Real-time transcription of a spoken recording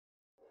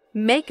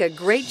Make a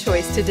great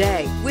choice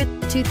today with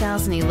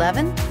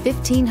 2011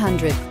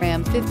 1500.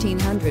 Ram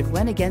 1500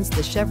 went against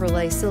the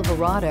Chevrolet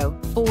Silverado,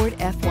 Ford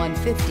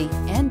F-150,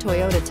 and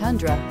Toyota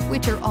Tundra,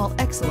 which are all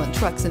excellent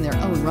trucks in their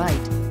own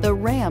right. The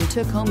Ram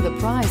took home the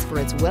prize for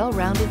its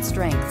well-rounded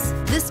strengths.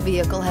 This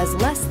vehicle has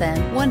less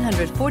than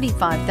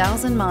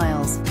 145,000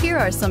 miles. Here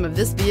are some of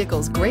this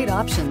vehicle's great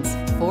options: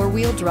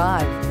 four-wheel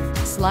drive,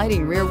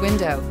 sliding rear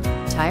window,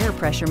 tire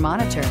pressure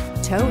monitor,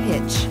 tow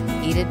hitch,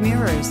 heated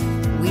mirrors,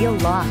 wheel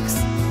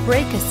locks,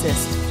 brake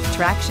assist,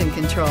 traction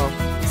control,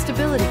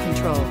 stability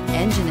control,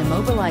 engine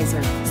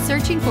immobilizer.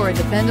 Searching for a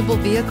dependable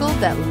vehicle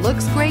that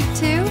looks great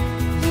too?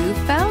 You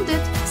found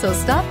it, so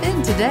stop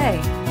in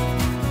today.